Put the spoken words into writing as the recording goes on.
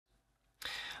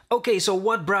Okay, so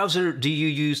what browser do you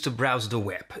use to browse the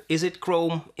web? Is it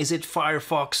Chrome? Is it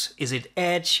Firefox? Is it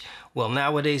Edge? Well,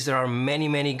 nowadays there are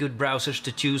many good browsers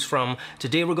to choose from.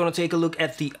 Today we're going to take a look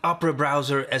at the Opera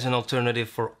browser as an alternative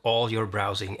for all your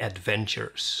browsing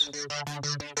adventures.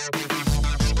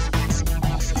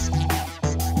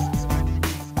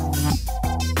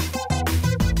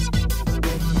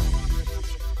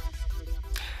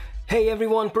 Hey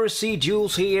everyone, Percy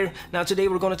Jules here. Now today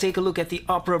we're going to take a look at the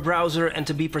Opera browser, and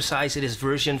to be precise it is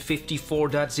version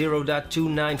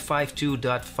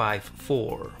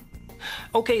 54.0.2952.54.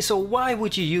 Okay, so why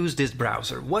would you use this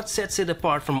browser? What sets it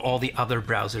apart from all the other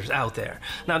browsers out there?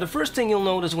 Now the first thing you'll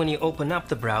notice when you open up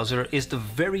the browser is the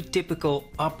very typical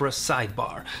Opera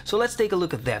sidebar. So let's take a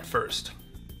look at that first.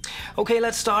 Okay,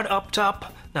 let's start up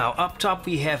top. Now up top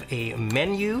we have a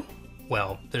menu.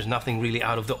 Well, there's nothing really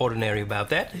out of the ordinary about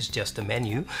that, it's just a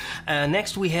menu.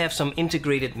 Next we have some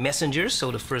integrated messengers.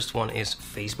 So the first one is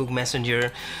Facebook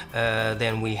Messenger,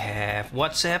 then we have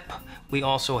WhatsApp, we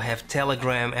also have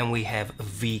Telegram, and we have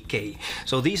VK.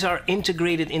 So these are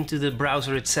integrated into the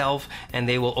browser itself and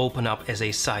they will open up as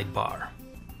a sidebar.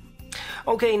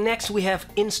 Okay, next we have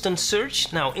instant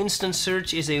search. Now instant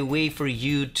search is a way for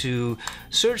you to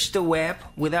search the web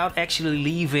without actually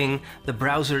leaving the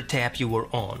browser tab you were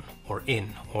on or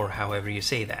in, or however you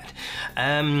say that.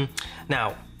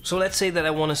 Now, so let's say that I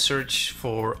want to search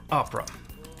for Opera,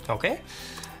 okay?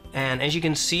 And as you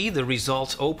can see, the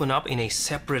results open up in a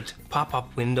separate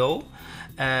pop-up window.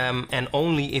 And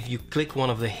only if you click one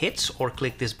of the hits or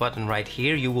click this button right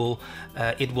here,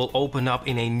 it will open up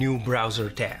in a new browser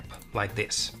tab like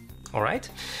this. All right.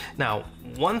 Now,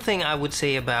 one thing I would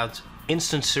say about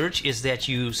instant search is that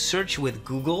you search with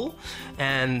Google,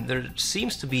 and there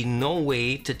seems to be no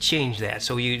way to change that.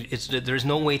 So there's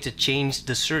no way to change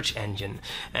the search engine,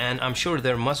 and I'm sure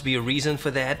there must be a reason for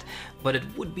that, but it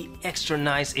would be extra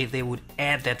nice if they would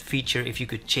add that feature, if you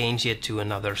could change it to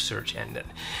another search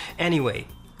engine. Anyway,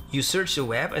 you search the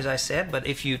web as I said, but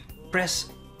if you press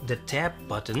the tab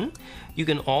button, you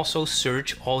can also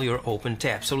search all your open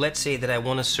tabs. So let's say that I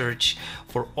want to search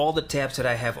for all the tabs that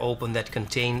I have open that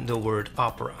contain the word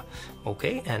Opera.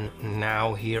 Okay, and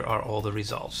now here are all the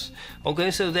results.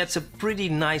 Okay, so that's a pretty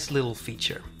nice little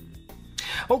feature.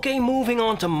 Okay, moving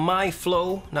on to My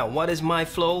Flow. Now, what is My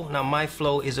Flow? Now, My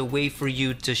Flow is a way for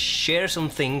you to share some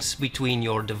things between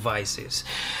your devices.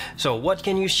 So, what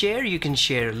can you share? You can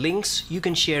share links, you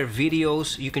can share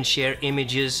videos, you can share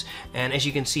images, and as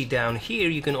you can see down here,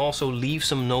 you can also leave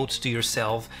some notes to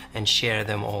yourself and share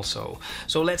them also.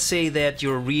 So, let's say that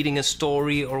you're reading a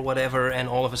story or whatever, and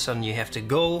all of a sudden you have to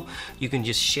go. You can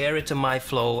just share it to My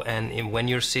Flow, and when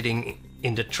you're sitting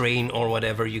in the train or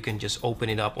whatever, you can just open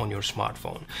it up on your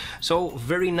smartphone. So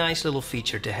very nice little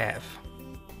feature to have.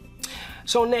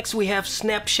 So next we have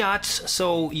snapshots.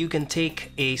 So you can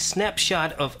take a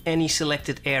snapshot of any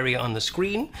selected area on the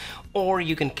screen, or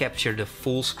you can capture the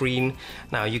full screen.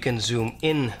 Now you can zoom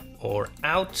in or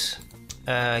out,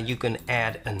 you can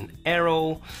add an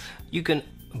arrow, you can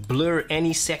blur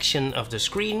any section of the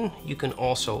screen, you can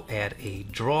also add a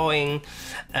drawing,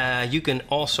 you can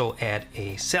also add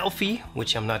a selfie,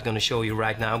 which I'm not going to show you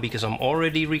right now because I'm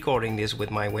already recording this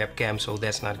with my webcam, so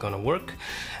that's not going to work.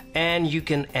 And you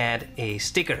can add a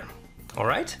sticker.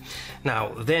 Alright, now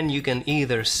then you can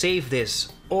either save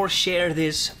this or share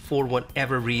this for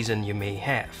whatever reason you may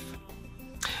have.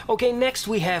 Okay, next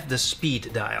we have the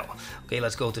speed dial. Okay,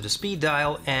 let's go to the speed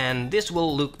dial, and this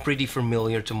will look pretty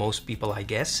familiar to most people, I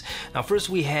guess. Now first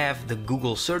we have the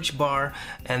Google search bar,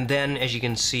 and then as you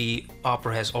can see,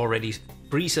 Opera has already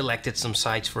pre-selected some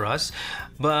sites for us,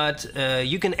 but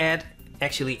you can add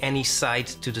actually any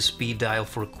site to the speed dial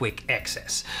for quick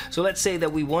access. So let's say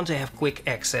that we want to have quick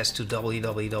access to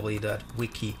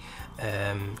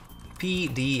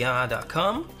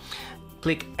www.wikipedia.com.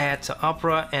 Click Add to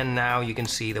Opera, and now you can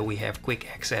see that we have quick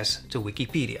access to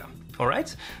Wikipedia.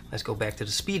 Alright, let's go back to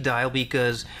the speed dial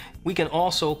because we can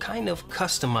also kind of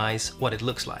customize what it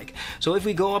looks like. So if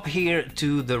we go up here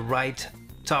to the right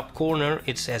top corner,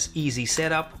 it says Easy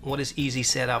Setup. What is Easy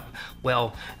Setup?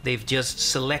 Well, they've just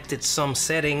selected some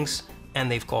settings and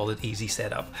they've called it Easy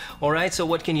Setup. Alright, so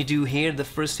what can you do here? The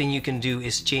first thing you can do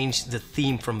is change the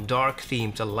theme from dark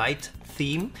theme to light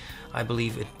theme. I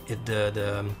believe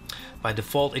by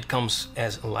default it comes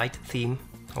as a light theme.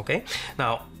 Okay,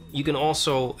 now you can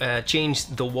also change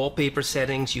the wallpaper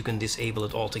settings. You can disable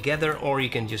it altogether, or you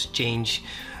can just change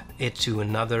it to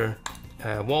another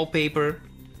wallpaper.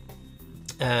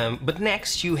 But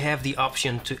next you have the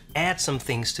option to add some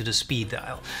things to the speed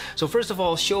dial. So first of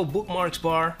all, show bookmarks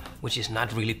bar, which is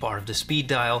not really part of the speed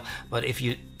dial, but if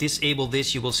you disable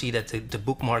this, you will see that the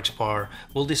bookmarks bar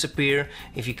will disappear.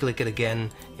 If you click it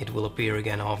again, it will appear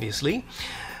again, obviously.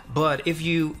 But if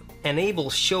you enable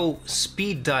show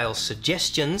speed dial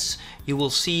suggestions, you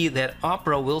will see that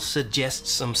Opera will suggest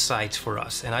some sites for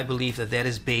us, and I believe that that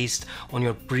is based on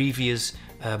your previous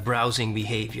browsing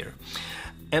behavior.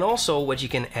 And also what you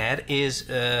can add is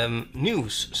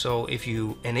news. So if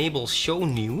you enable show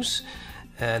news,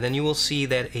 then you will see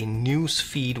that a news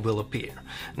feed will appear.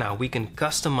 Now we can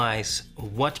customize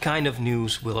what kind of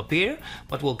news will appear,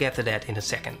 but we'll get to that in a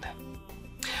second.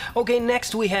 Okay,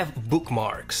 next we have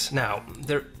bookmarks. Now,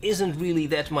 there isn't really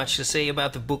that much to say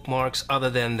about the bookmarks other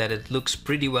than that it looks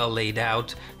pretty well laid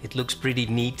out, it looks pretty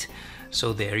neat,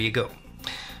 so there you go.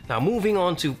 Now moving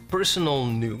on to personal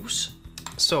news.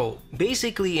 So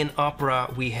basically in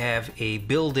Opera we have a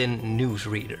built-in news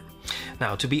reader.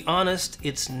 Now, to be honest,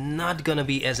 it's not gonna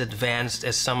be as advanced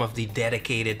as some of the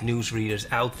dedicated news readers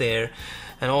out there,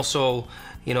 and also,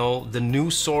 you know, the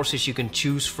news sources you can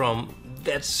choose from,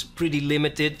 that's pretty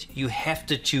limited. You have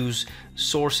to choose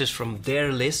sources from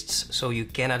their lists, so you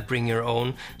cannot bring your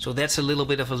own. So that's a little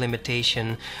bit of a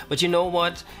limitation. But you know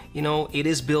what? You know, it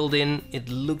is built in, it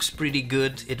looks pretty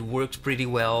good, it works pretty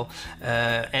well.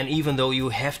 And even though you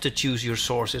have to choose your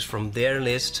sources from their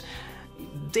list,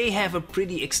 they have a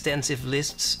pretty extensive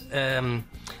lists.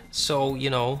 So, you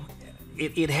know,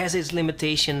 it has its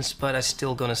limitations, but I'm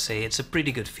still gonna say it's a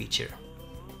pretty good feature.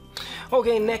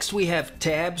 Okay, next we have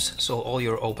tabs, so all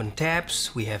your open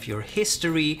tabs, we have your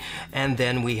history, and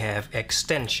then we have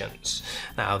extensions.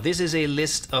 Now, this is a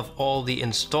list of all the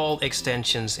installed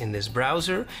extensions in this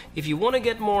browser. If you want to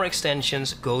get more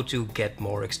extensions, go to Get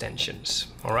More Extensions.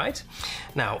 All right?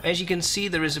 Now, as you can see,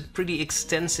 there is a pretty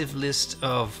extensive list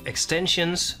of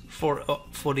extensions for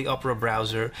the Opera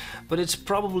browser, but it's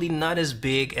probably not as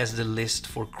big as the list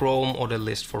for Chrome or the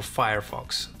list for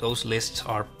Firefox. Those lists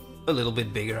are a little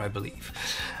bit bigger, I believe.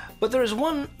 But there is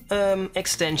one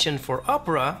extension for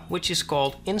Opera which is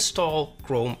called Install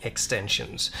Chrome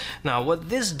Extensions. Now what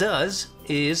this does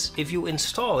is, if you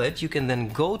install it, you can then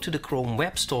go to the Chrome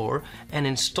Web Store and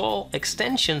install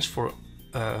extensions for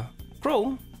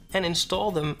Chrome and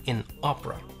install them in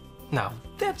Opera. Now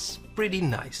that's pretty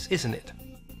nice, isn't it?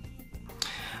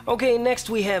 Okay,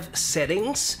 next we have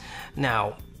settings.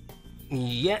 Now,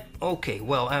 yeah, okay,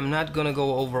 well, I'm not gonna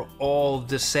go over all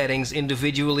the settings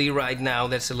individually right now.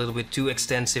 That's a little bit too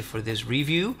extensive for this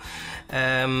review.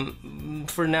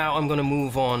 For now, I'm gonna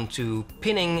move on to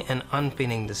pinning and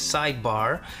unpinning the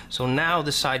sidebar. So now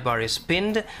the sidebar is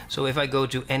pinned. So if I go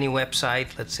to any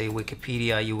website, let's say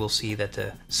Wikipedia, you will see that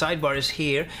the sidebar is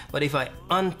here. But if I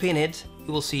unpin it,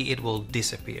 you will see it will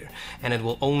disappear, and it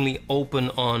will only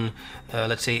open on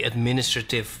let's say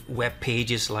administrative web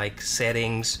pages like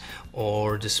settings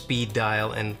or the speed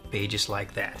dial and pages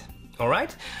like that. All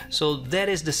right, so that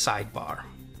is the sidebar.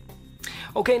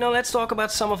 Okay, now let's talk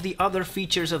about some of the other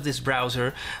features of this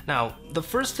browser. Now, the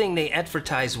first thing they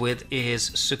advertise with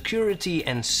is security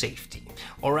and safety.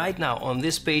 Alright, now on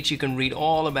this page you can read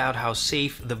all about how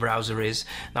safe the browser is.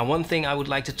 Now, one thing I would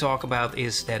like to talk about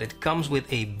is that it comes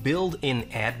with a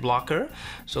built-in ad blocker,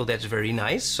 so that's very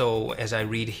nice. So as I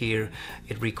read here,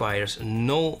 it requires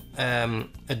no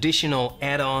additional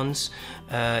add-ons.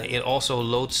 It also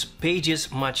loads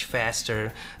pages much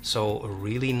faster, so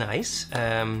really nice.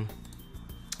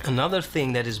 Another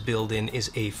thing that is built in is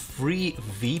a free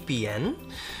VPN.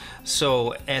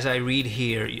 So as I read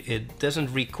here,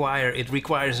 it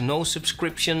requires no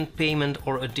subscription, payment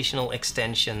or additional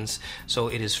extensions. So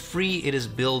it is free, it is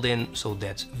built in, so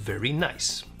that's very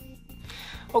nice.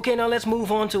 Okay, now let's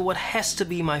move on to what has to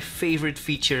be my favorite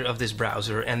feature of this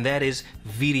browser, and that is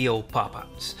video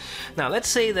pop-ups. Now let's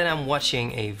say that I'm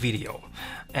watching a video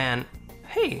and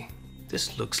hey,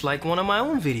 this looks like one of my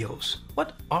own videos.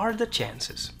 What are the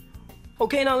chances?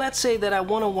 Okay, now let's say that I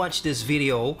want to watch this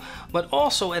video, but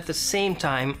also at the same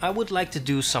time I would like to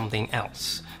do something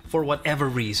else for whatever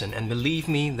reason, and believe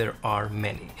me, there are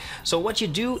many. So what you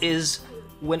do is,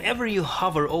 whenever you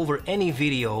hover over any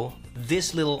video,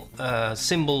 this little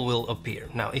symbol will appear.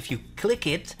 Now if you click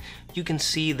it, you can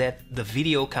see that the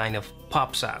video kind of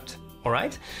pops out.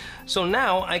 Alright? So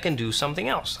now I can do something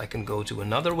else. I can go to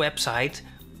another website.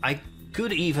 I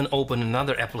could even open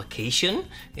another application.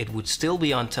 It would still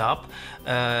be on top,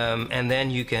 and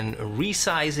then you can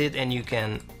resize it and you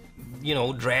can, you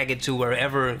know, drag it to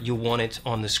wherever you want it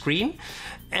on the screen.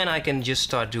 and I can just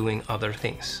start doing other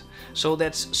things. So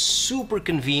that's super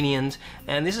convenient,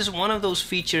 and this is one of those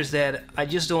features that I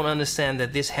just don't understand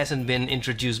that this hasn't been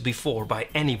introduced before by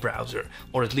any browser,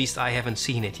 or at least I haven't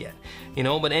seen it yet. You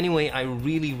know, but anyway, I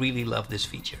really love this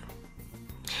feature.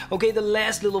 Okay, the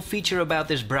last little feature about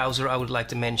this browser I would like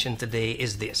to mention today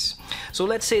is this. So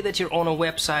let's say that you're on a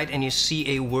website and you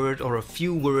see a word or a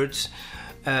few words,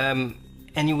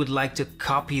 and you would like to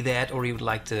copy that, or you would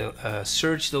like to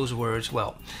search those words.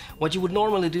 Well, what you would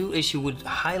normally do is you would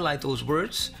highlight those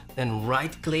words, then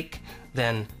right click,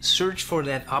 then search for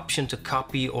that option to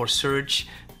copy or search,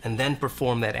 and then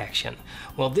perform that action.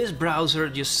 Well, this browser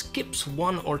just skips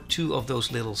one or two of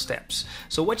those little steps.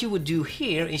 So what you would do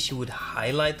here is you would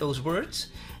highlight those words,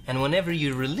 and whenever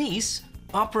you release,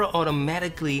 Opera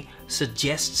automatically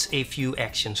suggests a few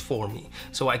actions for me.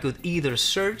 So I could either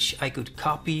search, I could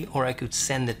copy, or I could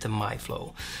send it to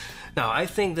MyFlow. Now, I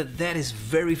think that that is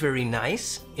very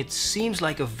nice. It seems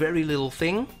like a very little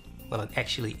thing. Well, it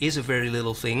actually is a very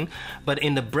little thing, but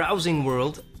in the browsing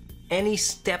world, any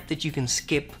step that you can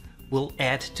skip will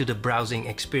add to the browsing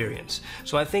experience.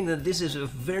 So I think that this is a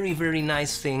very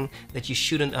nice thing that you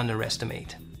shouldn't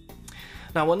underestimate.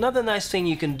 Now, another nice thing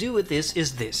you can do with this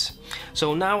is this.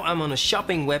 So now I'm on a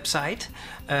shopping website.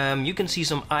 You can see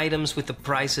some items with the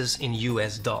prices in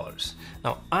US dollars.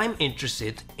 Now, I'm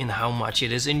interested in how much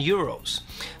it is in euros.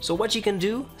 So what you can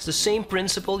do is the same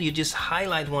principle. You just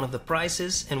highlight one of the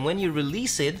prices, and when you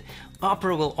release it,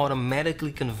 Opera will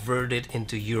automatically convert it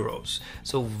into euros.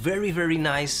 So very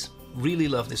nice. Really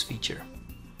love this feature.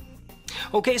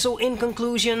 Okay, so in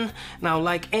conclusion, now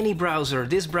like any browser,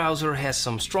 this browser has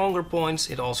some stronger points,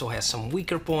 it also has some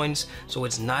weaker points, so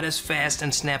it's not as fast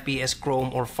and snappy as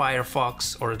Chrome or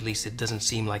Firefox, or at least it doesn't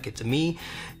seem like it to me.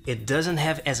 It doesn't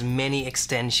have as many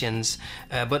extensions,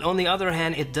 but on the other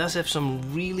hand, it does have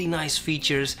some really nice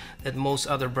features that most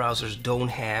other browsers don't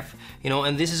have, you know,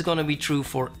 and this is going to be true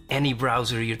for any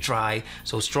browser you try.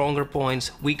 So stronger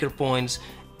points, weaker points,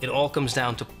 it all comes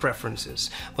down to preferences.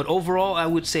 But overall, I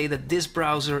would say that this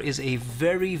browser is a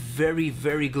very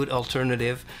good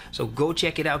alternative. So go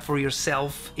check it out for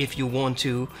yourself if you want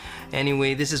to.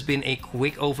 Anyway, this has been a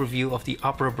quick overview of the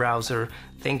Opera browser.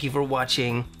 Thank you for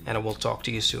watching, and I will talk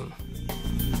to you soon.